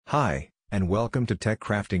Hi, and welcome to Tech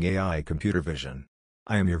Crafting AI Computer Vision.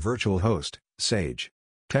 I am your virtual host, Sage.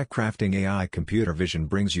 Tech Crafting AI Computer Vision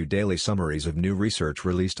brings you daily summaries of new research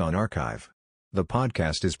released on arXiv. The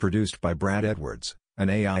podcast is produced by Brad Edwards, an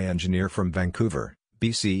AI engineer from Vancouver,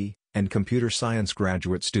 BC, and computer science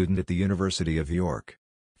graduate student at the University of York.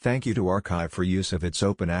 Thank you to arXiv for use of its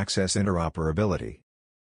open access interoperability.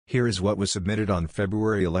 Here is what was submitted on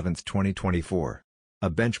February 11, 2024. A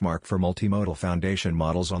benchmark for multimodal foundation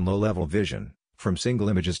models on low-level vision, from single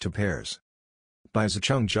images to pairs. By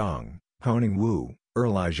Zicheng Zhang, Honing Wu,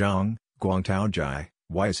 Erlai Zhang, Guangtao Jai,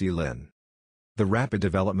 YC Lin. The rapid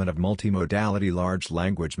development of multimodality large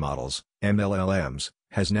language models, MLLMs,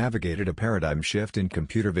 has navigated a paradigm shift in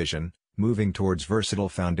computer vision, moving towards versatile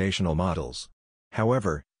foundational models.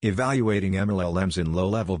 However, evaluating MLLMs in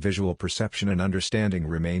low-level visual perception and understanding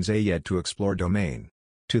remains a yet-to-explore domain.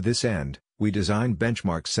 To this end, we designed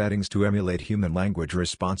benchmark settings to emulate human language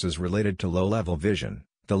responses related to low-level vision,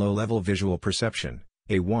 the low-level visual perception,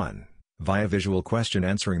 A1, via visual question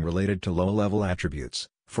answering related to low-level attributes,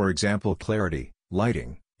 for example clarity,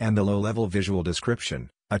 lighting, and the low-level visual description,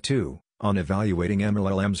 A2, on evaluating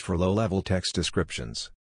MLLMs for low-level text descriptions.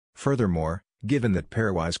 Furthermore, given that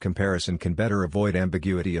pairwise comparison can better avoid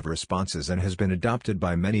ambiguity of responses and has been adopted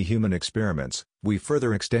by many human experiments, we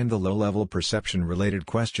further extend the low-level perception-related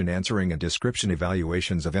question answering and description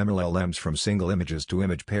evaluations of MLLMs from single images to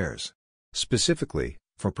image pairs. Specifically,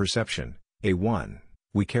 for perception, A1,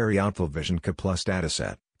 we carry out the VisionCA Plus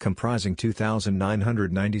dataset, comprising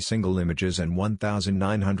 2,990 single images and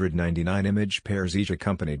 1,999 image pairs each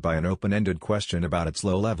accompanied by an open-ended question about its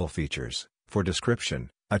low-level features. For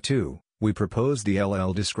description, A2, we propose the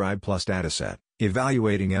LL-Describe Plus dataset,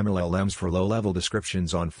 evaluating MLLMs for low-level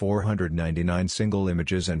descriptions on 499 single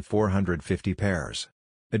images and 450 pairs.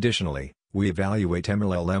 Additionally, we evaluate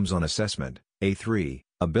MLLMs on assessment, A3,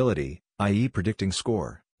 ability, i.e. predicting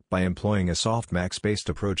score, by employing a softmax-based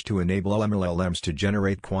approach to enable MLLMs to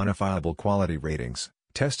generate quantifiable quality ratings,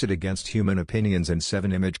 tested against human opinions and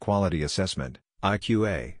 7 image quality assessment,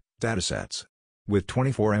 IQA, datasets. With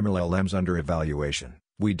 24 MLLMs under evaluation,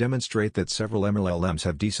 we demonstrate that several MLLMs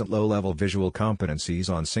have decent low-level visual competencies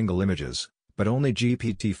on single images, but only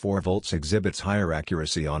GPT-4 volts exhibits higher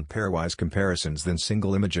accuracy on pairwise comparisons than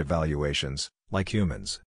single-image evaluations, like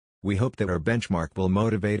humans. We hope that our benchmark will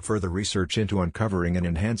motivate further research into uncovering and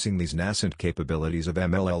enhancing these nascent capabilities of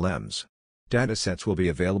MLLMs. Datasets will be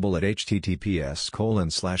available at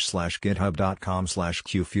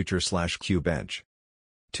https://github.com/qfuture/qbench.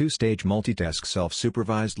 Two-stage multitask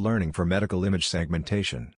self-supervised learning for medical image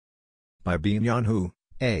segmentation. By Bian Hu,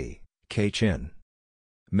 A. K. Chin.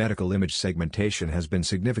 Medical image segmentation has been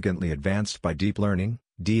significantly advanced by deep learning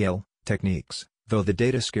 (DL) techniques, though the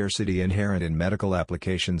data scarcity inherent in medical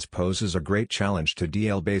applications poses a great challenge to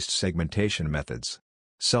DL-based segmentation methods.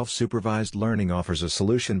 Self-supervised learning offers a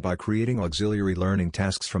solution by creating auxiliary learning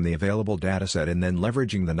tasks from the available dataset and then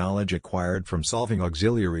leveraging the knowledge acquired from solving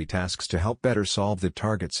auxiliary tasks to help better solve the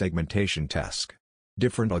target segmentation task.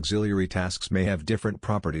 Different auxiliary tasks may have different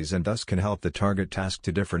properties and thus can help the target task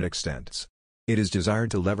to different extents. It is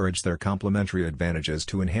desired to leverage their complementary advantages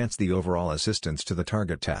to enhance the overall assistance to the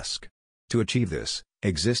target task. To achieve this,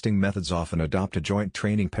 existing methods often adopt a joint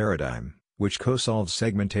training paradigm, which co-solves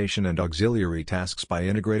segmentation and auxiliary tasks by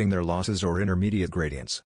integrating their losses or intermediate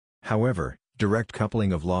gradients. However, direct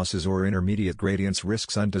coupling of losses or intermediate gradients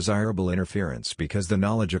risks undesirable interference because the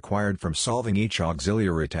knowledge acquired from solving each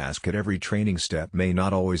auxiliary task at every training step may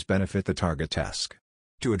not always benefit the target task.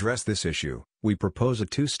 To address this issue, we propose a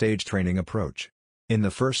two-stage training approach. In the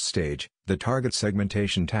first stage, the target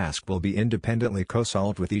segmentation task will be independently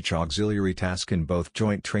co-solved with each auxiliary task in both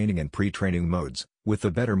joint training and pre-training modes, with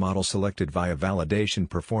the better model selected via validation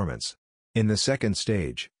performance. In the second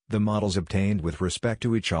stage, the models obtained with respect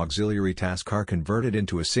to each auxiliary task are converted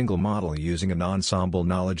into a single model using an ensemble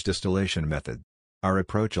knowledge distillation method. Our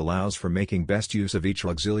approach allows for making best use of each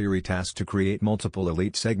auxiliary task to create multiple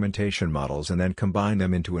elite segmentation models and then combine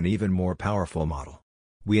them into an even more powerful model.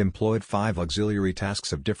 We employed 5 auxiliary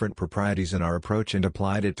tasks of different proprieties in our approach and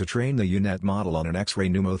applied it to train the UNet model on an X-ray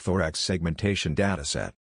pneumothorax segmentation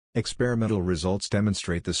dataset. Experimental results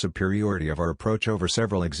demonstrate the superiority of our approach over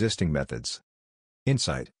several existing methods.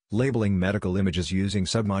 Insight: labeling medical images using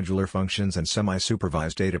submodular functions and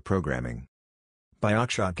semi-supervised data programming. By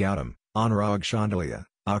Akshat Gautam, Anurag Chandaliya,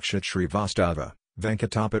 Akshat Srivastava,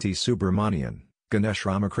 Venkatapati Subramanian, Ganesh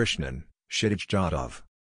Ramakrishnan, Kshitij Jadhav.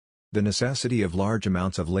 The necessity of large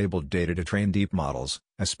amounts of labeled data to train deep models,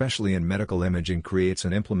 especially in medical imaging, creates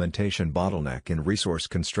an implementation bottleneck in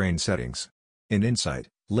resource-constrained settings. In Insight,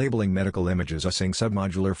 Labeling medical images using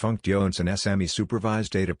submodular functions and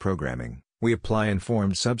semi-supervised data programming, we apply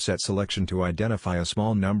informed subset selection to identify a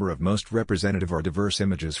small number of most representative or diverse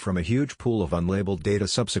images from a huge pool of unlabeled data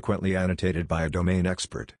subsequently annotated by a domain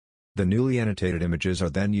expert. The newly annotated images are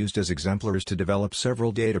then used as exemplars to develop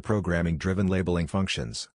several data programming-driven labeling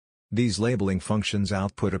functions. These labeling functions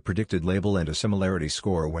output a predicted label and a similarity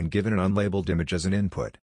score when given an unlabeled image as an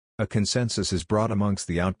input. A consensus is brought amongst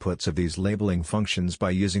the outputs of these labeling functions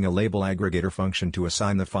by using a label aggregator function to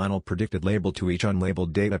assign the final predicted label to each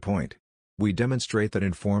unlabeled data point. We demonstrate that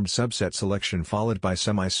informed subset selection followed by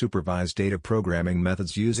semi-supervised data programming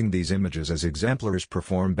methods using these images as exemplars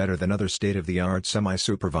perform better than other state-of-the-art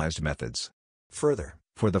semi-supervised methods. Further,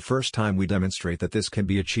 for the first time we demonstrate that this can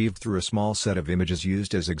be achieved through a small set of images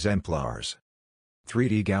used as exemplars.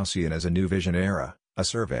 3D Gaussian as a New Vision Era, a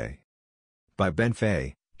Survey. By Ben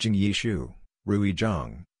Fei, Jingyi Xu, Rui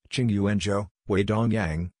Zhang, Qingyuan Zhou, Weidong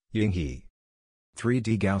Yang, Ying He.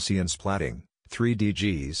 3D Gaussian Splatting,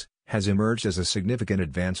 3DGs, has emerged as a significant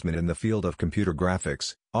advancement in the field of computer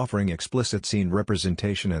graphics, offering explicit scene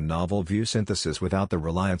representation and novel view synthesis without the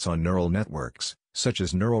reliance on neural networks, such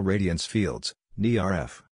as neural radiance fields,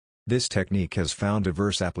 NRF. This technique has found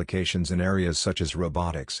diverse applications in areas such as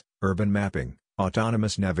robotics, urban mapping,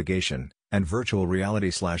 autonomous navigation, and virtual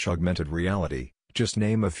reality/augmented reality, just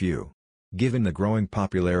name a few. Given the growing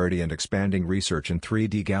popularity and expanding research in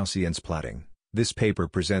 3D Gaussian splatting, this paper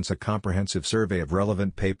presents a comprehensive survey of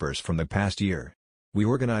relevant papers from the past year. We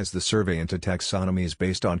organize the survey into taxonomies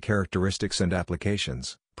based on characteristics and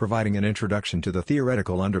applications, providing an introduction to the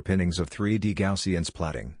theoretical underpinnings of 3D Gaussian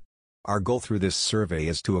splatting. Our goal through this survey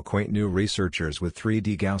is to acquaint new researchers with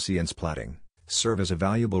 3D Gaussian splatting, serve as a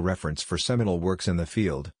valuable reference for seminal works in the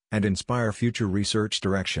field, and inspire future research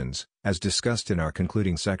directions, as discussed in our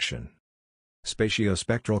concluding section.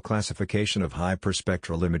 Spatiospectral classification of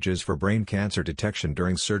hyperspectral images for brain cancer detection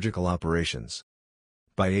during surgical operations.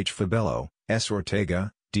 By H. Fabello, S.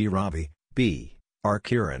 Ortega, D. Ravi, B. R.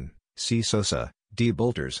 Kiran, C. Sosa, D.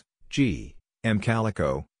 Bolters, G. M.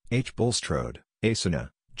 Calico, H. Bulstrode, A.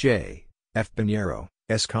 Sana, J. F. Pinheiro,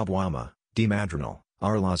 S. Kawama, D. Madrinal,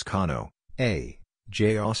 R. Lazcano, A.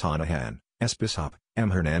 J. Osanahan, S. Bisop,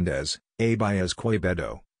 M. Hernandez, A. Baez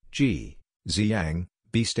Quevedo, G. Ziyang,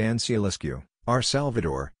 B. Stanciulescu, R.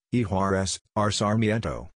 Salvador, E. Juarez, R.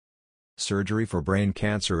 Sarmiento. Surgery for brain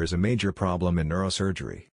cancer is a major problem in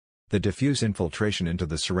neurosurgery. The diffuse infiltration into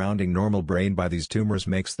the surrounding normal brain by these tumors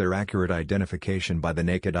makes their accurate identification by the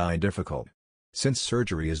naked eye difficult. Since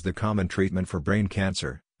surgery is the common treatment for brain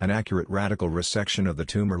cancer, an accurate radical resection of the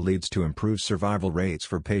tumor leads to improved survival rates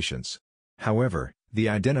for patients. However, the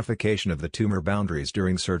identification of the tumor boundaries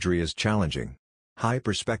during surgery is challenging.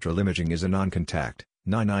 Hyperspectral imaging is a non-contact,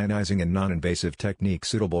 non-ionizing and non-invasive technique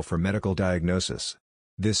suitable for medical diagnosis.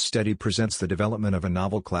 This study presents the development of a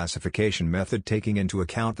novel classification method taking into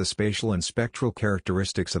account the spatial and spectral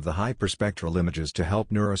characteristics of the hyperspectral images to help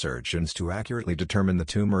neurosurgeons to accurately determine the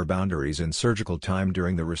tumor boundaries in surgical time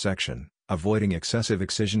during the resection, avoiding excessive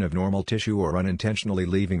excision of normal tissue or unintentionally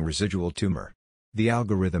leaving residual tumor. The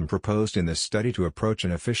algorithm proposed in this study to approach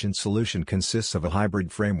an efficient solution consists of a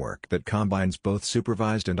hybrid framework that combines both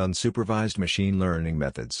supervised and unsupervised machine learning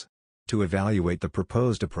methods. To evaluate the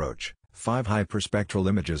proposed approach, 5 hyperspectral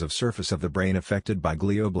images of surface of the brain affected by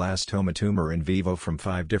glioblastoma tumor in vivo from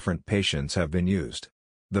 5 different patients have been used.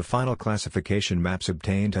 The final classification maps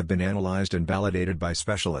obtained have been analyzed and validated by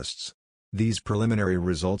specialists. These preliminary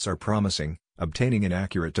results are promising, obtaining an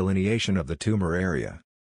accurate delineation of the tumor area.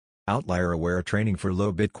 Outlier-aware training for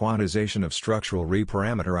low-bit quantization of structural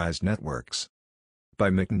reparameterized networks.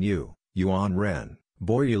 By McNew, Yuan Ren,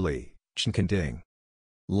 Boyu Li, Chen Ding.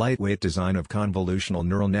 Lightweight design of convolutional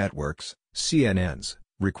neural networks, CNNs,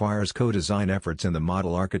 requires co-design efforts in the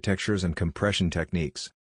model architectures and compression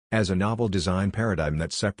techniques. As a novel design paradigm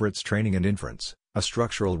that separates training and inference, a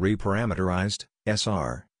structural reparameterized,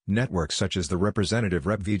 SR, network such as the representative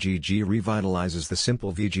RepVGG revitalizes the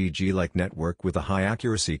simple VGG-like network with a high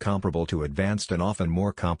accuracy comparable to advanced and often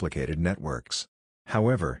more complicated networks.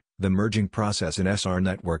 However, the merging process in SR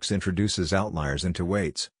networks introduces outliers into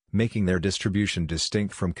weights, making their distribution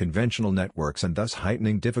distinct from conventional networks and thus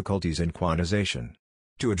heightening difficulties in quantization.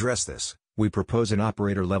 To address this, we propose an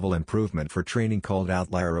operator-level improvement for training called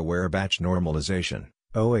Outlier-Aware Batch Normalization,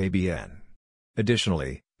 OABN.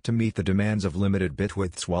 Additionally, to meet the demands of limited bit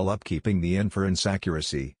widths while upkeeping the inference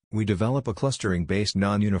accuracy, we develop a clustering-based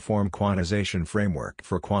non-uniform quantization framework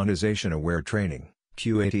for quantization-aware training,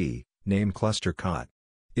 QAT, named ClusterCOT.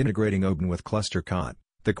 Integrating OBN with ClusterCOT,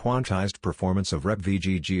 the quantized performance of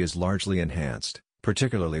RepVGG is largely enhanced,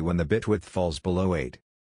 particularly when the bit width falls below 8.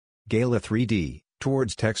 Gala 3D,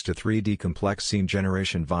 Towards text to 3D complex scene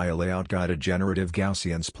generation via layout-guided generative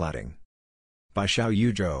Gaussian splatting. By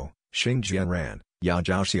Xiaoyu Zhou, Xingjian Ran, Ya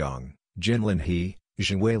Zhaoxiang, Jinlin He,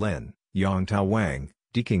 Zhengwei Lin, Yongtao Wang,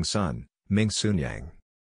 Diking Sun, Ming Sun Yang.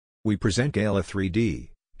 We present Gala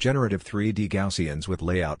 3D, generative 3D Gaussians with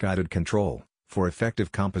layout-guided control, for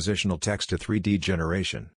effective compositional text to 3D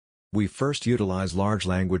generation. We first utilize large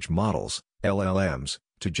language models, LLMs,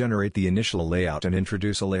 to generate the initial layout and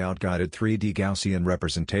introduce a layout-guided 3D Gaussian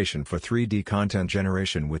representation for 3D content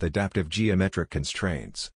generation with adaptive geometric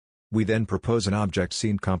constraints. We then propose an object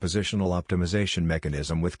scene compositional optimization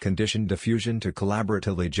mechanism with conditioned diffusion to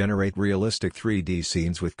collaboratively generate realistic 3D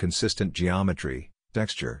scenes with consistent geometry,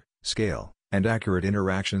 texture, scale, and accurate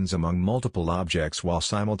interactions among multiple objects while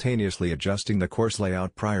simultaneously adjusting the coarse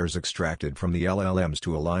layout priors extracted from the LLMs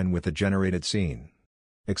to align with the generated scene.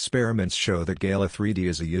 Experiments show that Gala 3D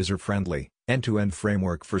is a user-friendly, end-to-end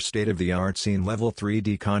framework for state-of-the-art scene-level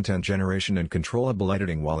 3D content generation and controllable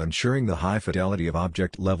editing while ensuring the high fidelity of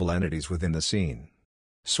object-level entities within the scene.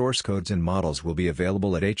 Source codes and models will be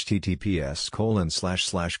available at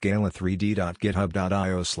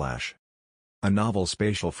https://gala3d.github.io/. A novel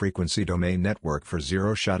spatial frequency domain network for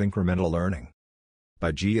zero-shot incremental learning.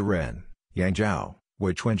 By Jia Ren, Yang Zhao,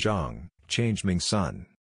 Weichuan Zhang, Changeming Sun.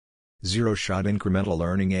 Zero-shot incremental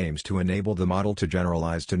learning aims to enable the model to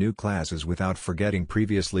generalize to new classes without forgetting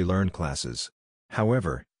previously learned classes.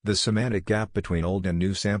 However, the semantic gap between old and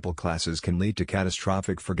new sample classes can lead to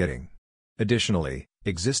catastrophic forgetting. Additionally,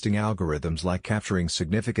 existing algorithms like capturing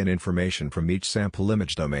significant information from each sample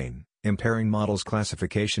image domain, impairing models'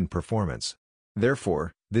 classification performance.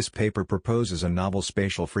 Therefore, this paper proposes a novel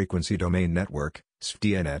spatial frequency domain network,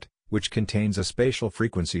 SFDNet, which contains a spatial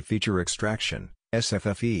frequency feature extraction,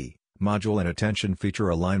 SFFE, module and attention feature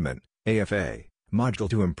alignment, AFA, module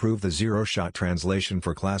to improve the zero-shot translation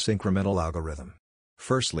for class incremental algorithm.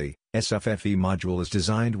 Firstly, SFFE module is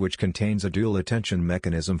designed which contains a dual attention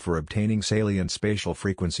mechanism for obtaining salient spatial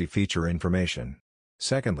frequency feature information.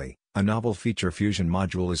 Secondly, a novel feature fusion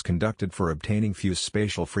module is conducted for obtaining fuse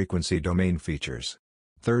spatial frequency domain features.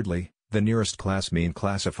 Thirdly, the nearest class mean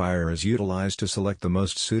classifier is utilized to select the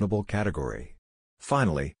most suitable category.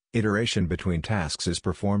 Finally, iteration between tasks is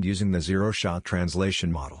performed using the zero-shot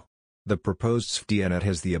translation model. The proposed SFDNet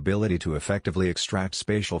has the ability to effectively extract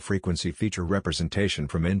spatial frequency feature representation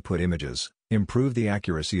from input images, improve the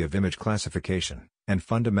accuracy of image classification, and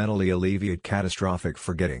fundamentally alleviate catastrophic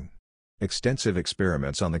forgetting. Extensive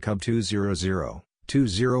experiments on the CUB 200,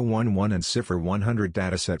 2011 and CIFR 100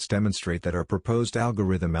 datasets demonstrate that our proposed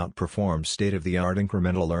algorithm outperforms state-of-the-art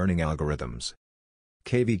incremental learning algorithms.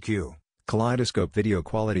 KVQ, Kaleidoscope Video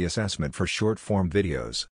Quality Assessment for Short-Form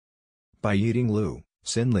Videos. By Yiding Liu,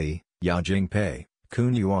 Xin Li, Yajing Pei,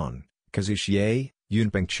 Kun Yuan, Kazish Ye,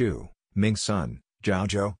 Yunpeng Chu, Ming Sun, Zhao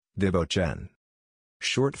Zhou, Dibo Chen.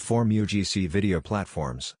 Short-form UGC video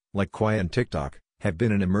platforms, like Quai and TikTok, have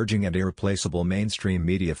been an emerging and irreplaceable mainstream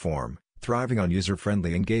media form, thriving on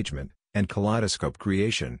user-friendly engagement, and kaleidoscope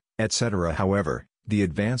creation, etc. However, the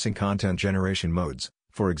advancing content generation modes,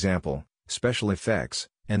 for example, special effects,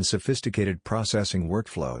 and sophisticated processing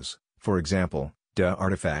workflows, for example, DA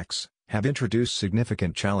artifacts, have introduced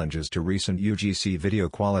significant challenges to recent UGC video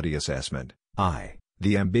quality assessment.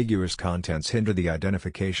 The ambiguous contents hinder the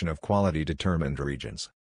identification of quality-determined regions.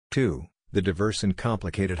 2. The diverse and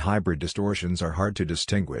complicated hybrid distortions are hard to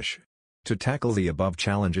distinguish. To tackle the above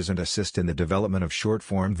challenges and assist in the development of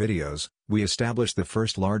short-form videos, we established the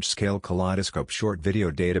first large-scale kaleidoscope short video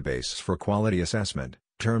database for quality assessment,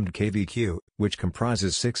 termed KVQ, which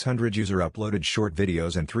comprises 600 user-uploaded short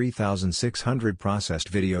videos and 3,600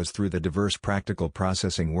 processed videos through the diverse practical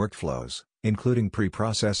processing workflows, including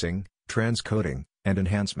pre-processing, transcoding, and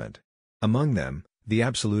enhancement. Among them, the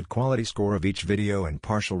absolute quality score of each video and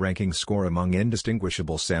partial ranking score among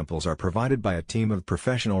indistinguishable samples are provided by a team of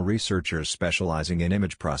professional researchers specializing in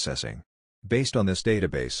image processing. Based on this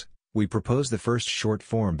database, we propose the first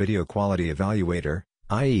short-form video quality evaluator,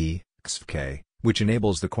 i.e., XFK, which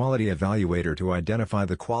enables the quality evaluator to identify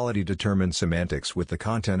the quality-determined semantics with the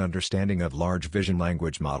content understanding of large vision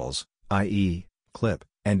language models, i.e., CLIP,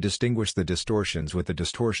 and distinguish the distortions with the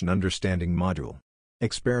distortion understanding module.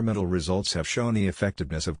 Experimental results have shown the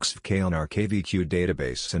effectiveness of XFK on our KVQ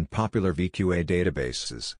database and popular VQA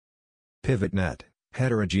databases. PivotNet,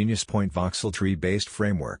 heterogeneous point voxel tree-based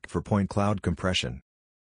framework for point cloud compression.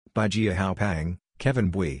 By Jia Haopang, Kevin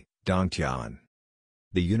Bui, Dong Tian.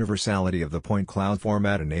 The universality of the point cloud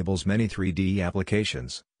format enables many 3D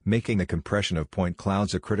applications, making the compression of point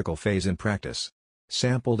clouds a critical phase in practice.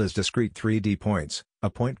 Sampled as discrete 3D points, a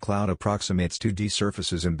point cloud approximates 2D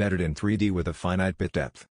surfaces embedded in 3D with a finite bit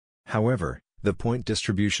depth. However, The point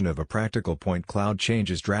distribution of a practical point cloud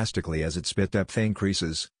changes drastically as its bit depth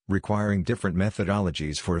increases, requiring different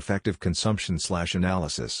methodologies for effective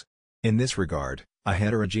consumption/analysis. In this regard, a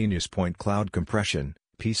heterogeneous point cloud compression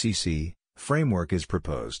 (PCC) framework is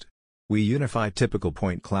proposed. We unify typical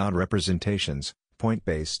point cloud representations,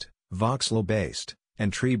 point-based, voxel-based,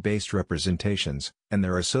 and tree-based representations, and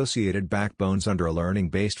their associated backbones under a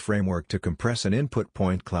learning-based framework to compress an input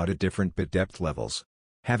point cloud at different bit depth levels.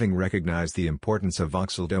 Having recognized the importance of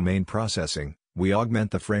voxel domain processing, we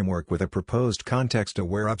augment the framework with a proposed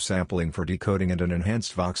context-aware upsampling for decoding and an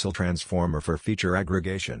enhanced voxel transformer for feature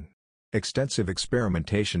aggregation. Extensive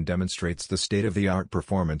experimentation demonstrates the state-of-the-art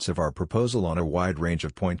performance of our proposal on a wide range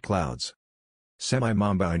of point clouds.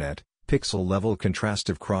 Semi-supervised, pixel-level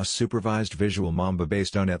contrastive cross-supervised visual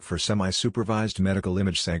Mamba-based UNET for semi-supervised medical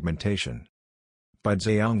image segmentation. By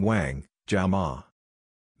Zhang Wang, Jiao Ma.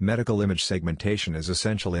 Medical image segmentation is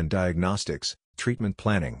essential in diagnostics, treatment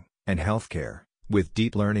planning, and healthcare, with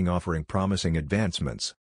deep learning offering promising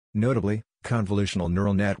advancements. Notably, convolutional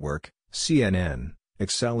neural network, CNN,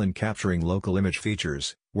 excel in capturing local image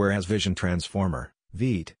features, whereas vision transformer,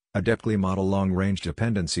 VET, adeptly model long-range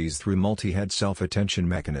dependencies through multi-head self-attention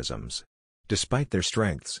mechanisms. Despite their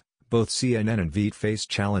strengths, both CNN and VET face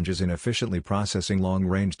challenges in efficiently processing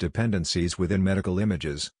long-range dependencies within medical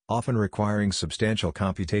images, often requiring substantial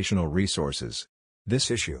computational resources. This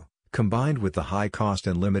issue, combined with the high cost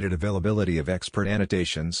and limited availability of expert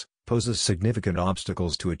annotations, poses significant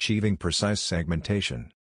obstacles to achieving precise segmentation.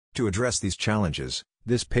 To address these challenges,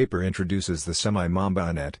 this paper introduces the semi-Mamba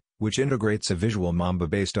UNET, which integrates a visual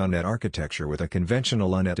Mamba-based UNET architecture with a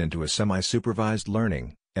conventional UNET into a semi-supervised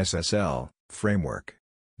learning (SSL) framework.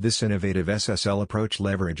 This innovative SSL approach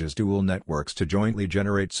leverages dual networks to jointly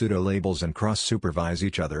generate pseudo-labels and cross-supervise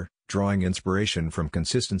each other, drawing inspiration from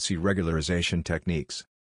consistency regularization techniques.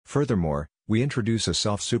 Furthermore, we introduce a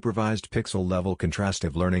self-supervised pixel-level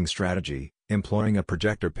contrastive learning strategy, employing a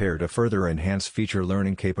projector pair to further enhance feature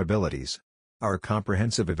learning capabilities. Our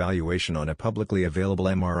comprehensive evaluation on a publicly available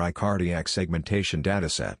MRI cardiac segmentation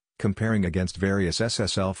dataset, comparing against various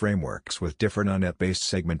SSL frameworks with different UNET-based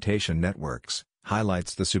segmentation networks,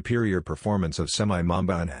 highlights the superior performance of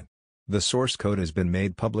semi-Mamba UNET. The source code has been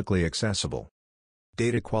made publicly accessible.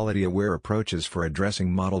 Data quality-aware approaches for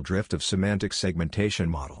addressing model drift of semantic segmentation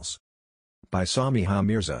models. By Samiha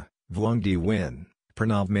Mirza, Vuongdi Win,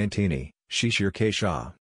 Pranav Mantini, Shishir K.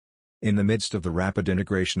 Shah. In the midst of the rapid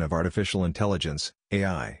integration of artificial intelligence,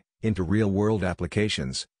 AI, into real-world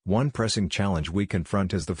applications, one pressing challenge we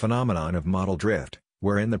confront is the phenomenon of model drift,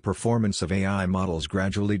 wherein the performance of AI models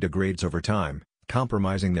gradually degrades over time,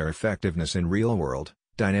 compromising their effectiveness in real-world,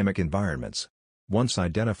 dynamic environments. Once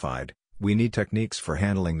identified, we need techniques for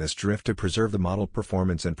handling this drift to preserve the model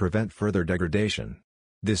performance and prevent further degradation.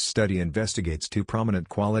 This study investigates two prominent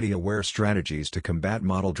quality-aware strategies to combat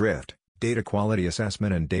model drift: data quality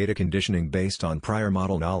assessment and data conditioning based on prior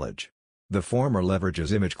model knowledge. The former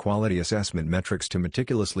leverages image quality assessment metrics to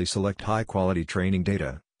meticulously select high-quality training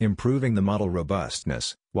data, improving the model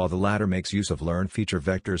robustness, while the latter makes use of learned feature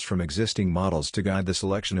vectors from existing models to guide the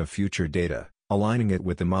selection of future data, aligning it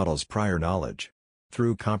with the model's prior knowledge.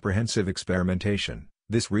 Through comprehensive experimentation,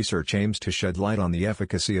 this research aims to shed light on the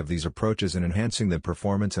efficacy of these approaches in enhancing the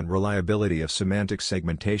performance and reliability of semantic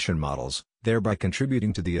segmentation models, thereby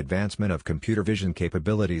contributing to the advancement of computer vision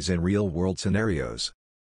capabilities in real-world scenarios.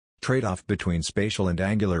 Trade-off between spatial and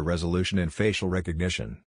angular resolution in facial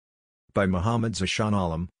recognition. By Muhammad Zashan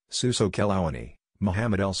Alam, Suso Kelawani,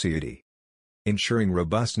 Muhammad El-Saidi. Ensuring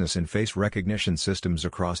robustness in face recognition systems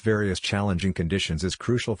across various challenging conditions is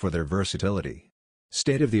crucial for their versatility.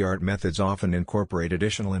 State-of-the-art methods often incorporate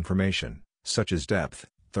additional information, such as depth,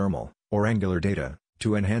 thermal, or angular data,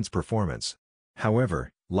 to enhance performance.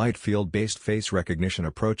 However, light field-based face recognition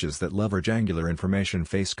approaches that leverage angular information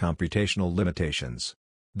face computational limitations.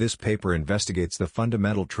 This paper investigates the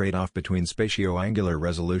fundamental trade-off between spatio-angular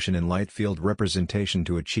resolution and light field representation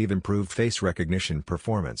to achieve improved face recognition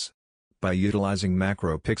performance. By utilizing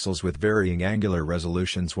macro pixels with varying angular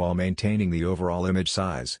resolutions while maintaining the overall image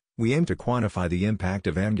size, we aim to quantify the impact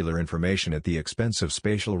of angular information at the expense of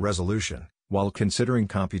spatial resolution, while considering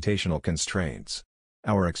computational constraints.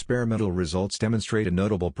 Our experimental results demonstrate a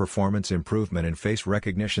notable performance improvement in face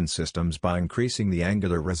recognition systems by increasing the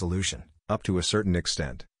angular resolution, up to a certain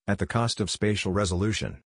extent, at the cost of spatial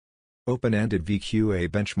resolution. Open-ended VQA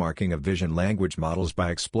benchmarking of vision language models by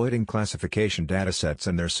exploiting classification datasets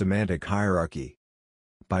and their semantic hierarchy.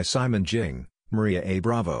 By Simon Jing, Maria A.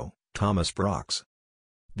 Bravo, Thomas Brox.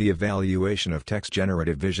 The evaluation of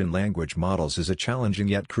text-generative vision language models is a challenging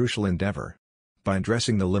yet crucial endeavor. By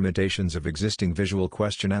addressing the limitations of existing visual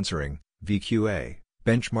question answering, VQA,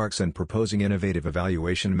 benchmarks and proposing innovative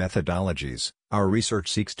evaluation methodologies. Our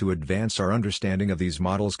research seeks to advance our understanding of these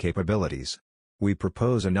models' capabilities. We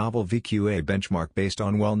propose a novel VQA benchmark based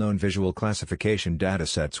on well-known visual classification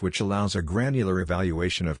datasets which allows a granular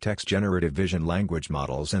evaluation of text-generative vision language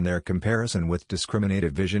models and their comparison with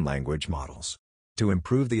discriminative vision language models. To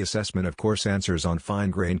improve the assessment of course answers on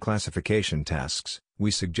fine-grained classification tasks,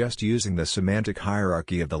 we suggest using the semantic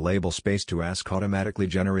hierarchy of the label space to ask automatically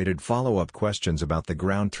generated follow-up questions about the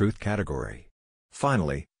ground truth category.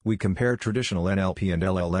 Finally, we compare traditional NLP and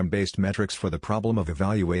LLM-based metrics for the problem of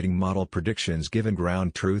evaluating model predictions given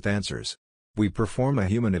ground truth answers. We perform a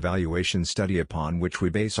human evaluation study upon which we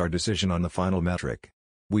base our decision on the final metric.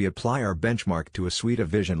 We apply our benchmark to a suite of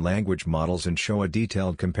vision language models and show a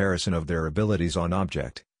detailed comparison of their abilities on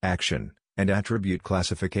object, action, and attribute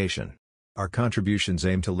classification. Our contributions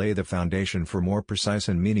aim to lay the foundation for more precise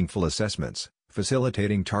and meaningful assessments,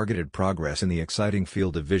 facilitating targeted progress in the exciting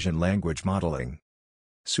field of vision language modeling.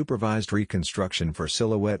 Supervised Reconstruction for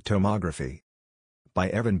Silhouette Tomography. By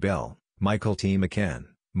Evan Bell, Michael T. McCann,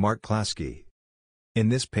 Mark Klasky. In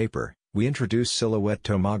this paper, we introduce silhouette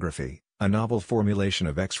tomography, a novel formulation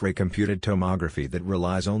of X-ray computed tomography that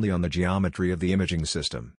relies only on the geometry of the imaging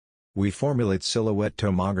system. We formulate silhouette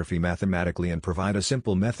tomography mathematically and provide a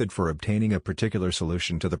simple method for obtaining a particular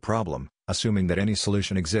solution to the problem, assuming that any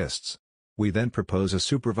solution exists. We then propose a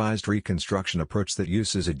supervised reconstruction approach that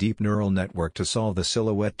uses a deep neural network to solve the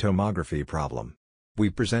silhouette tomography problem. We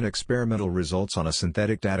present experimental results on a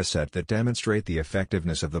synthetic dataset that demonstrate the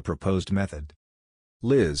effectiveness of the proposed method.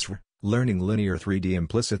 LISR, Learning Linear 3D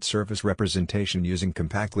Implicit Surface Representation Using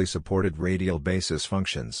Compactly Supported Radial Basis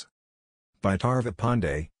Functions. By Tarva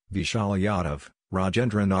Pandey, Vishal Yadav,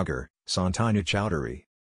 Rajendra Nagar, Santanu Chowdhury.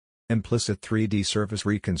 Implicit 3D surface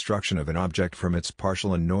reconstruction of an object from its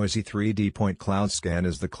partial and noisy 3D point cloud scan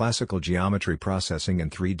is the classical geometry processing and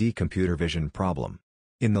 3D computer vision problem.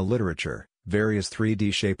 In the literature, various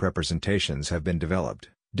 3D shape representations have been developed,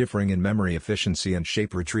 differing in memory efficiency and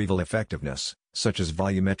shape retrieval effectiveness, such as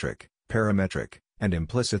volumetric, parametric, and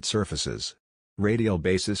implicit surfaces. Radial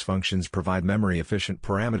basis functions provide memory-efficient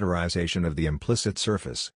parameterization of the implicit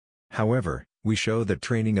surface. However, we show that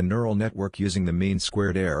training a neural network using the mean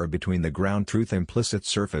squared error between the ground truth implicit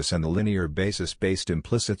surface and the linear basis-based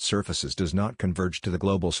implicit surfaces does not converge to the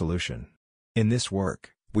global solution. In this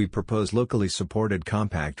work, we propose locally supported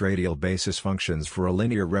compact radial basis functions for a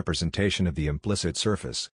linear representation of the implicit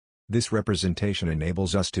surface. This representation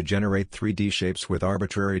enables us to generate 3D shapes with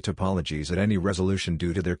arbitrary topologies at any resolution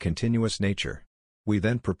due to their continuous nature. We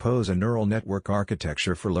then propose a neural network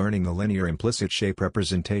architecture for learning the linear implicit shape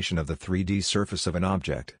representation of the 3D surface of an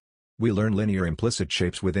object. We learn linear implicit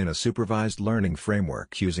shapes within a supervised learning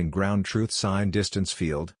framework using ground truth sign distance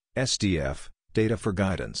field (SDF) data for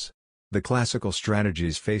guidance. The classical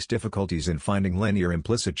strategies face difficulties in finding linear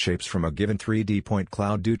implicit shapes from a given 3D point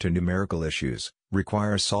cloud due to numerical issues,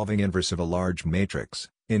 require solving inverse of a large matrix,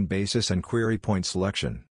 in basis and query point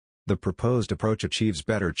selection. The proposed approach achieves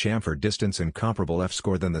better chamfer distance and comparable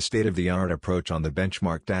F-score than the state-of-the-art approach on the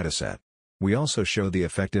benchmark dataset. We also show the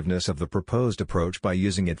effectiveness of the proposed approach by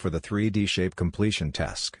using it for the 3D shape completion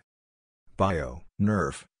task.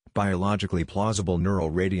 NERF, Biologically Plausible Neural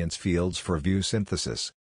Radiance Fields for View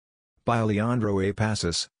Synthesis. By Leandro A.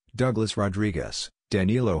 Passos, Douglas Rodriguez,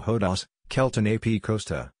 Danilo Hodas, Kelton A. P.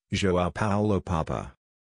 Costa, João Paulo Papa.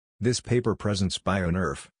 This paper presents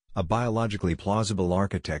BioNERF, a biologically plausible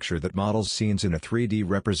architecture that models scenes in a 3D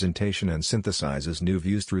representation and synthesizes new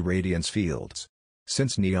views through radiance fields.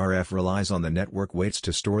 Since NERF relies on the network weights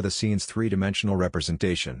to store the scene's three-dimensional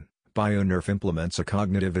representation, BioNERF implements a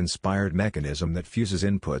cognitive-inspired mechanism that fuses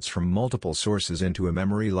inputs from multiple sources into a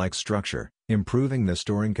memory-like structure, improving the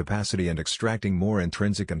storing capacity and extracting more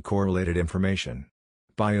intrinsic and correlated information.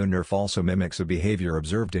 BioNERF also mimics a behavior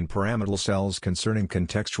observed in pyramidal cells concerning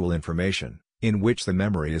contextual information, in which the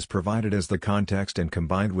memory is provided as the context and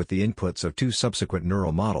combined with the inputs of two subsequent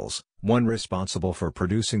neural models, one responsible for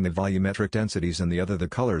producing the volumetric densities and the other the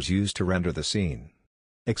colors used to render the scene.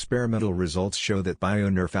 Experimental results show that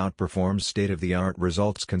BioNERF outperforms state-of-the-art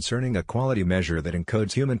results concerning a quality measure that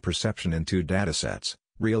encodes human perception in two datasets,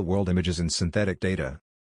 real-world images and synthetic data.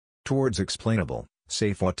 Towards explainable,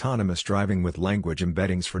 safe autonomous driving with language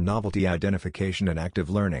embeddings for novelty identification and active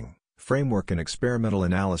learning. Framework and experimental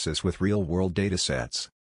analysis with real-world datasets.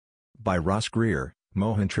 By Ross Greer,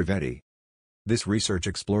 Mohan Trivedi. This research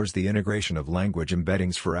explores the integration of language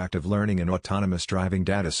embeddings for active learning and autonomous driving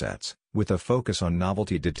datasets, with a focus on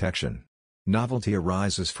novelty detection. Novelty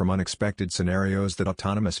arises from unexpected scenarios that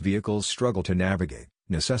autonomous vehicles struggle to navigate,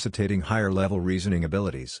 necessitating higher-level reasoning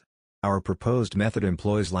abilities. Our proposed method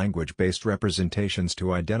employs language-based representations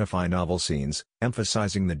to identify novel scenes,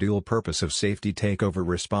 emphasizing the dual purpose of safety takeover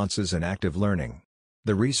responses and active learning.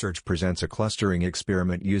 The research presents a clustering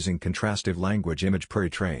experiment using contrastive language image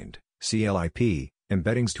pre-trained (CLIP)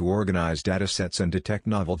 embeddings to organize datasets and detect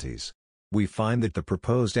novelties. We find that the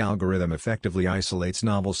proposed algorithm effectively isolates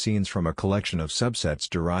novel scenes from a collection of subsets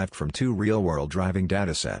derived from two real-world driving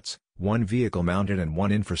datasets, one vehicle-mounted and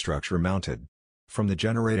one infrastructure-mounted. From the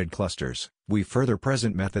generated clusters, we further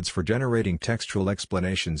present methods for generating textual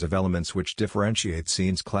explanations of elements which differentiate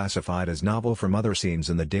scenes classified as novel from other scenes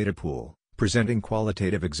in the data pool, presenting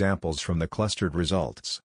qualitative examples from the clustered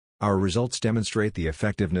results. Our results demonstrate the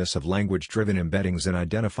effectiveness of language-driven embeddings in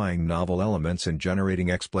identifying novel elements and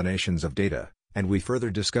generating explanations of data, and we further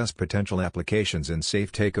discuss potential applications in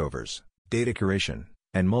safe takeovers, data curation,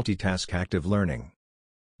 and multitask active learning.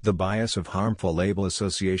 The bias of harmful label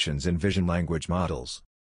associations in vision language models.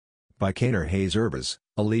 By Kaner Hayes Urbas,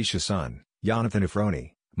 Alicia Sun, Jonathan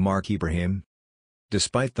Ifroni, Mark Ibrahim.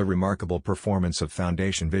 Despite the remarkable performance of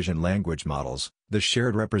foundation vision language models, the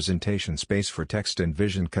shared representation space for text and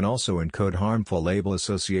vision can also encode harmful label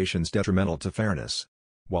associations detrimental to fairness.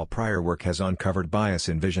 While prior work has uncovered bias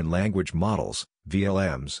in vision language models,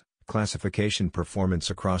 VLMs, classification performance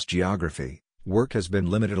across geography, work has been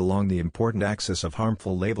limited along the important axis of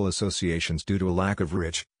harmful label associations due to a lack of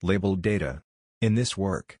rich, labeled data. In this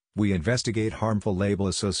work, we investigate harmful label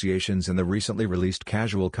associations in the recently released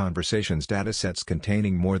Casual Conversations datasets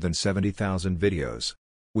containing more than 70,000 videos.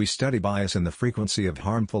 We study bias in the frequency of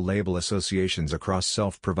harmful label associations across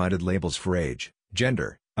self-provided labels for age,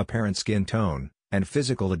 gender, apparent skin tone, and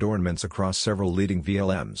physical adornments across several leading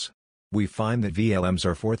VLMs. We find that VLMs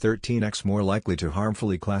are 413x more likely to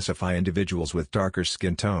harmfully classify individuals with darker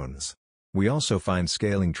skin tones. We also find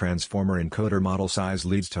scaling transformer encoder model size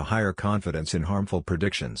leads to higher confidence in harmful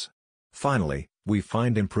predictions. Finally, we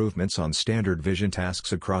find improvements on standard vision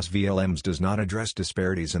tasks across VLMs does not address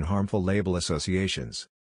disparities in harmful label associations.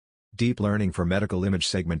 Deep Learning for Medical Image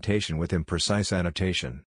Segmentation with Imprecise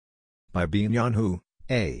Annotation. By Bian Hu,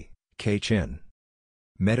 A. K. Chin.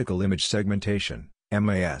 Medical Image Segmentation,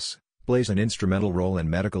 MIS, plays an instrumental role in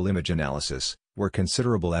medical image analysis, where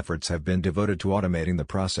considerable efforts have been devoted to automating the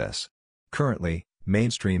process. Currently,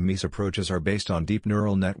 mainstream MIS approaches are based on deep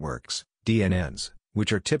neural networks, DNNs,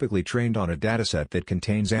 which are typically trained on a dataset that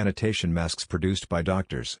contains annotation masks produced by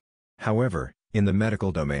doctors. However, in the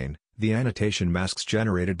medical domain, the annotation masks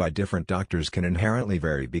generated by different doctors can inherently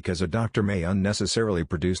vary because a doctor may unnecessarily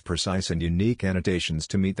produce precise and unique annotations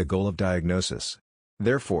to meet the goal of diagnosis.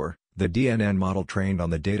 Therefore, the DNN model trained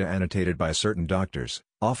on the data annotated by certain doctors,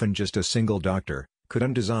 often just a single doctor, could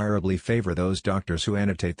undesirably favor those doctors who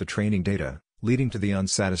annotate the training data, leading to the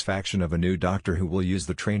unsatisfaction of a new doctor who will use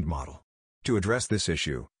the trained model. To address this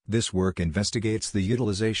issue, this work investigates the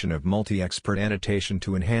utilization of multi-expert annotation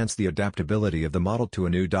to enhance the adaptability of the model to a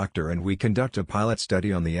new doctor, and we conduct a pilot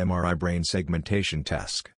study on the MRI brain segmentation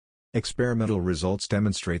task. Experimental results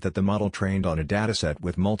demonstrate that the model trained on a dataset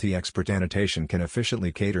with multi-expert annotation can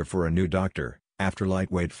efficiently cater for a new doctor, after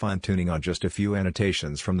lightweight fine-tuning on just a few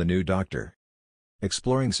annotations from the new doctor.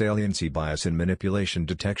 Exploring Saliency Bias in Manipulation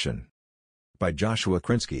Detection. By Joshua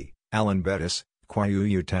Krinsky, Alan Bettis,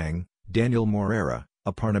 Qiuyu Tang, Daniel Morera,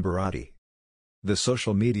 Aparna Bharati. The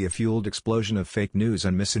social media-fueled explosion of fake news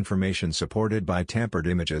and misinformation supported by tampered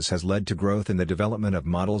images has led to growth in the development of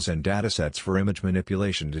models and datasets for image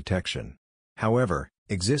manipulation detection. However,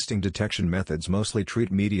 existing detection methods mostly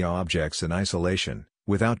treat media objects in isolation,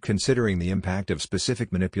 without considering the impact of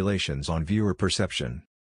specific manipulations on viewer perception.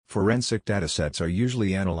 Forensic datasets are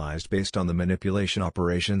usually analyzed based on the manipulation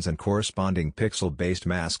operations and corresponding pixel-based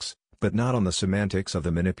masks, but not on the semantics of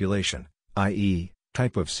the manipulation, i.e.,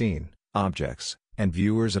 type of scene, objects, and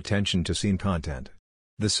viewers' attention to scene content.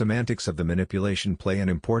 The semantics of the manipulation play an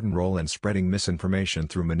important role in spreading misinformation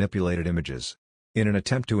through manipulated images. In an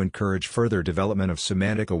attempt to encourage further development of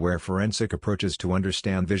semantic-aware forensic approaches to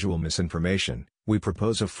understand visual misinformation, we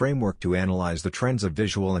propose a framework to analyze the trends of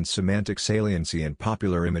visual and semantic saliency in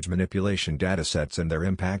popular image manipulation datasets and their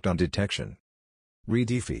impact on detection.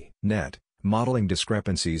 Redefi.net, Modeling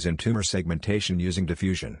Discrepancies in Tumor Segmentation Using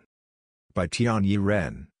Diffusion. By Tianyi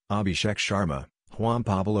Ren, Abhishek Sharma, Juan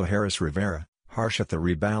Pablo Harris Rivera, Harshitha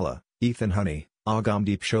Ribala, Ethan Honey,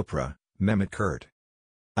 Agamdeep Chopra, Mehmet Kurt.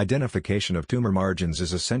 Identification of tumor margins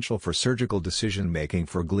is essential for surgical decision-making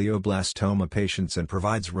for glioblastoma patients and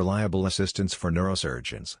provides reliable assistance for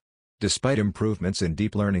neurosurgeons. Despite improvements in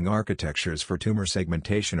deep learning architectures for tumor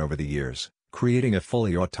segmentation over the years, Creating a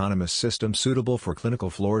fully autonomous system suitable for clinical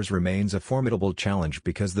floors remains a formidable challenge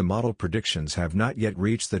because the model predictions have not yet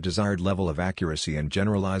reached the desired level of accuracy and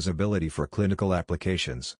generalizability for clinical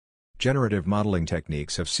applications. Generative modeling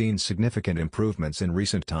techniques have seen significant improvements in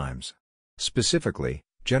recent times. Specifically,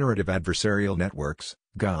 generative adversarial networks,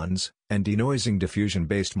 GANs, and denoising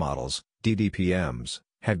diffusion-based models, DDPMs,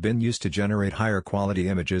 have been used to generate higher quality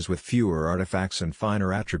images with fewer artifacts and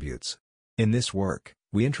finer attributes. In this work,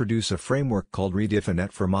 we introduce a framework called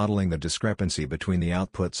ReDiffNet for modeling the discrepancy between the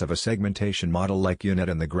outputs of a segmentation model like UNet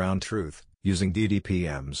and the ground truth, using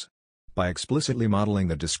DDPMs. By explicitly modeling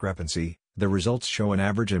the discrepancy, the results show an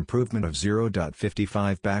average improvement of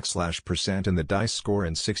 0.55% in the DICE score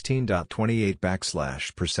and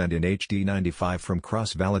 16.28% in HD95 from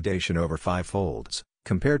cross-validation over 5 folds,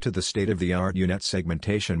 compared to the state-of-the-art UNet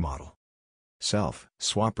segmentation model.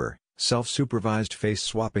 Self-swapper, self-supervised face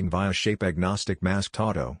swapping via shape-agnostic masked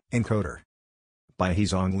auto-encoder. By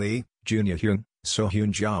Hezong Lee, Junya Hyun,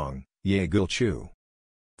 Sohyun Jeong, Ye-Gul Chu.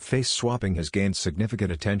 Face swapping has gained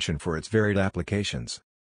significant attention for its varied applications.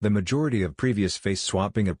 The majority of previous face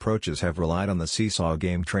swapping approaches have relied on the seesaw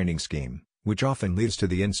game training scheme, which often leads to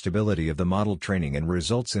the instability of the model training and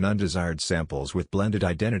results in undesired samples with blended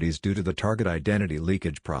identities due to the target identity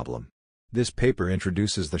leakage problem. This paper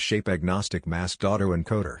introduces the shape-agnostic masked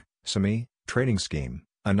autoencoder (SAME) training scheme,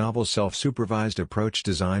 a novel self-supervised approach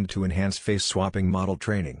designed to enhance face swapping model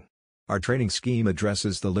training. Our training scheme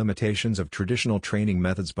addresses the limitations of traditional training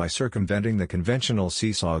methods by circumventing the conventional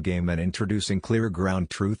seesaw game and introducing clear ground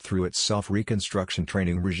truth through its self-reconstruction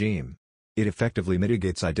training regime. It effectively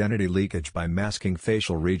mitigates identity leakage by masking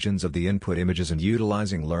facial regions of the input images and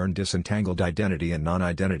utilizing learned disentangled identity and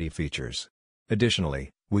non-identity features.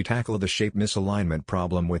 Additionally, we tackle the shape misalignment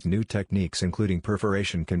problem with new techniques including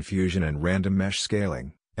perforation confusion and random mesh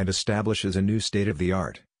scaling, and establishes a new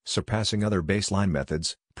state-of-the-art, surpassing other baseline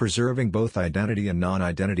methods, preserving both identity and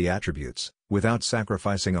non-identity attributes, without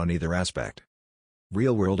sacrificing on either aspect.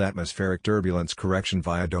 Real-world atmospheric turbulence correction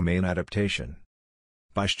via domain adaptation.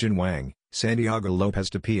 Bastian Wang, Santiago Lopez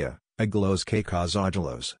Tapia, Aguilos K.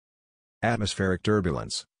 Cazagelos. Atmospheric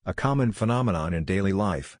turbulence, a common phenomenon in daily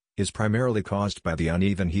life, is primarily caused by the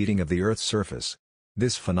uneven heating of the Earth's surface.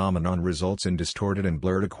 This phenomenon results in distorted and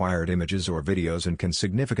blurred acquired images or videos and can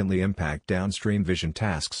significantly impact downstream vision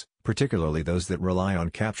tasks, particularly those that rely on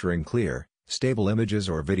capturing clear, stable images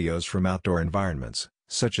or videos from outdoor environments,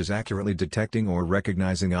 such as accurately detecting or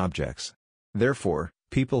recognizing objects. Therefore,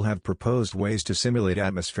 people have proposed ways to simulate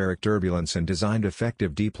atmospheric turbulence and designed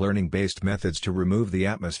effective deep learning-based methods to remove the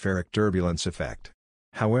atmospheric turbulence effect.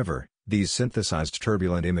 However, these synthesized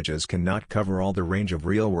turbulent images cannot cover all the range of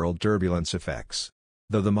real-world turbulence effects.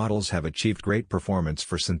 Though the models have achieved great performance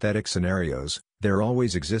for synthetic scenarios, there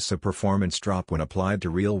always exists a performance drop when applied to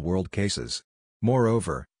real-world cases.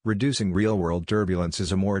 Moreover, reducing real-world turbulence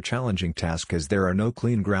is a more challenging task as there are no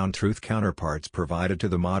clean ground truth counterparts provided to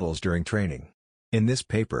the models during training. In this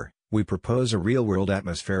paper, we propose a real-world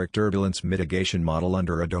atmospheric turbulence mitigation model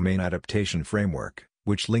under a domain adaptation framework,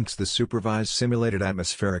 which links the supervised simulated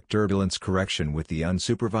atmospheric turbulence correction with the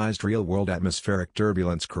unsupervised real-world atmospheric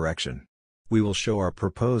turbulence correction. We will show our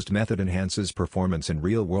proposed method enhances performance in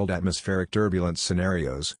real-world atmospheric turbulence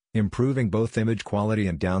scenarios, improving both image quality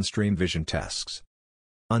and downstream vision tasks.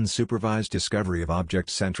 Unsupervised discovery of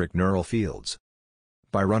object-centric neural fields.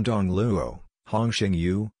 By Rundong Luo, Hongxing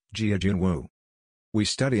Yu, Jiajun Wu. We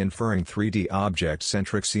study inferring 3D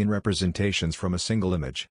object-centric scene representations from a single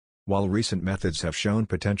image. While recent methods have shown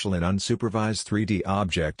potential in unsupervised 3D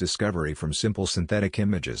object discovery from simple synthetic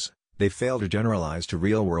images, they fail to generalize to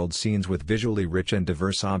real-world scenes with visually rich and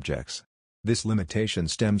diverse objects. This limitation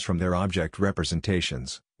stems from their object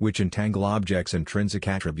representations, which entangle objects' intrinsic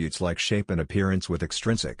attributes like shape and appearance with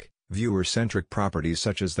extrinsic, viewer-centric properties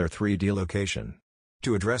such as their 3D location.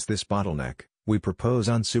 To address this bottleneck, we propose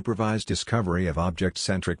unsupervised discovery of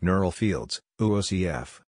object-centric neural fields,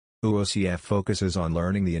 UOCF. UOCF focuses on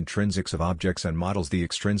learning the intrinsics of objects and models the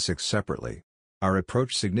extrinsics separately. Our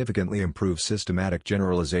approach significantly improves systematic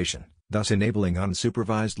generalization, thus enabling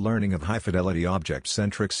unsupervised learning of high-fidelity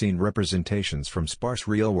object-centric scene representations from sparse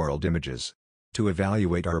real-world images. To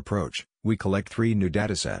evaluate our approach, we collect 3 new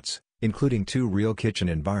datasets, including 2 real kitchen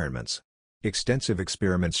environments. Extensive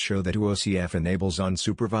experiments show that UOCF enables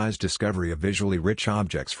unsupervised discovery of visually rich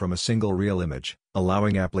objects from a single real image,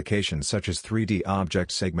 allowing applications such as 3D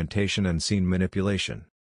object segmentation and scene manipulation.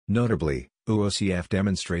 Notably, UOCF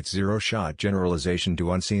demonstrates zero-shot generalization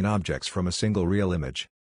to unseen objects from a single real image.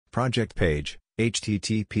 Project page,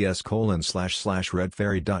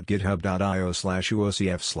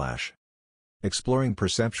 https://redfairy.github.io/uocf/ Exploring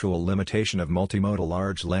Perceptual Limitation of Multimodal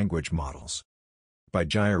Large Language Models. By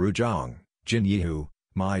Jiaru Zhang, Jin Hu,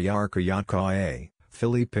 Mayarka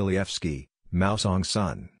Philippe Ilievsky, Maosong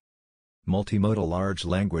Sun. Multimodal large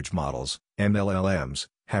language models, MLLMs,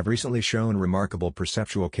 have recently shown remarkable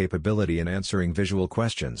perceptual capability in answering visual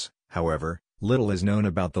questions. However, little is known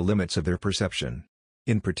about the limits of their perception.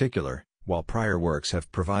 In particular, while prior works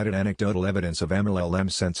have provided anecdotal evidence of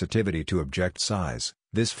MLLM sensitivity to object size,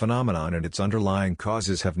 this phenomenon and its underlying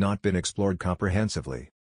causes have not been explored comprehensively.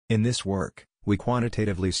 In this work, we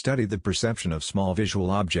quantitatively studied the perception of small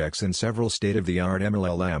visual objects in several state-of-the-art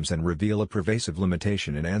MLLMs and reveal a pervasive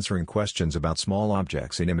limitation in answering questions about small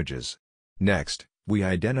objects in images. Next, we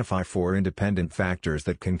identify 4 independent factors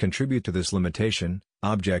that can contribute to this limitation: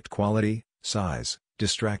 object quality, size,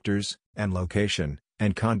 distractors, and location,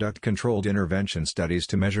 and conduct controlled intervention studies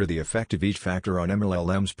to measure the effect of each factor on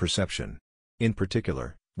MLLM's perception. In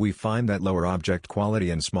particular, we find that lower object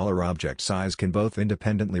quality and smaller object size can both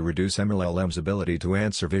independently reduce MLLM's ability to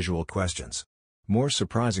answer visual questions. More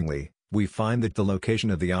surprisingly, we find that the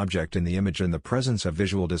location of the object in the image and the presence of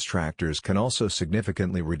visual distractors can also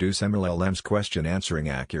significantly reduce MLLM's question answering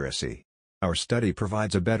accuracy. Our study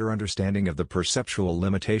provides a better understanding of the perceptual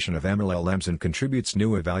limitation of MLLMs and contributes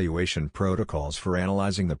new evaluation protocols for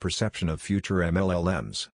analyzing the perception of future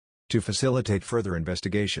MLLMs. To facilitate further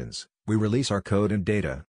investigations, we release our code and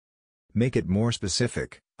data. Make it more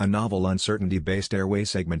specific, a novel uncertainty-based airway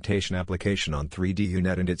segmentation application on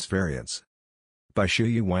 3DUNet and its variants. By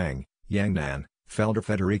Shuyu Wang, Yang Nan, Felder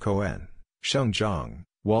Federico N., Sheng Zhang,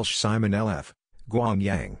 Walsh Simon L.F., Guang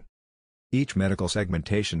Yang. Each medical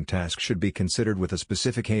segmentation task should be considered with a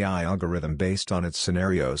specific AI algorithm based on its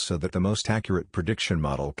scenarios so that the most accurate prediction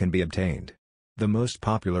model can be obtained. The most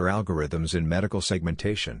popular algorithms in medical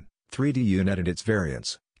segmentation, 3DUNet and its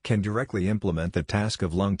variants, can directly implement the task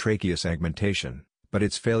of lung trachea segmentation, but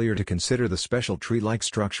its failure to consider the special tree-like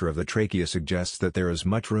structure of the trachea suggests that there is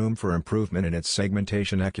much room for improvement in its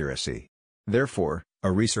segmentation accuracy. Therefore,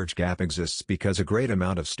 a research gap exists because a great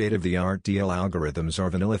amount of state-of-the-art DL algorithms are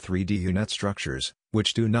vanilla 3DUNet structures,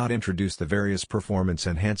 which do not introduce the various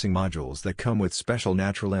performance-enhancing modules that come with special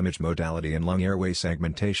natural image modality and lung airway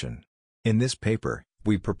segmentation. In this paper,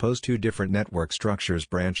 we propose 2 different network structures: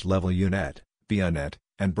 branch-level UNet, BUNet,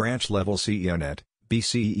 and branch-level CEUNet,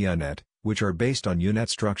 BCEUNet, which are based on UNet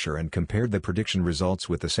structure, and compared the prediction results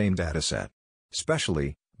with the same dataset.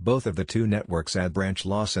 Specially, both of the 2 networks add branch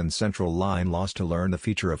loss and central line loss to learn the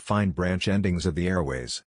feature of fine branch endings of the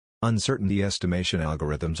airways. Uncertainty estimation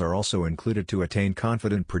algorithms are also included to attain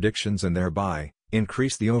confident predictions and thereby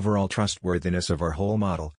increase the overall trustworthiness of our whole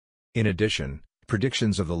model. In addition,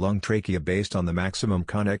 predictions of the lung trachea based on the maximum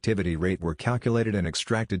connectivity rate were calculated and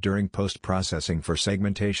extracted during post-processing for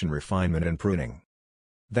segmentation refinement and pruning.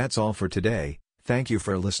 That's all for today. Thank you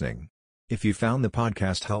for listening. If you found the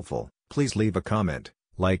podcast helpful, please leave a comment,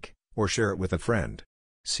 like, or share it with a friend.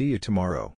 See you tomorrow.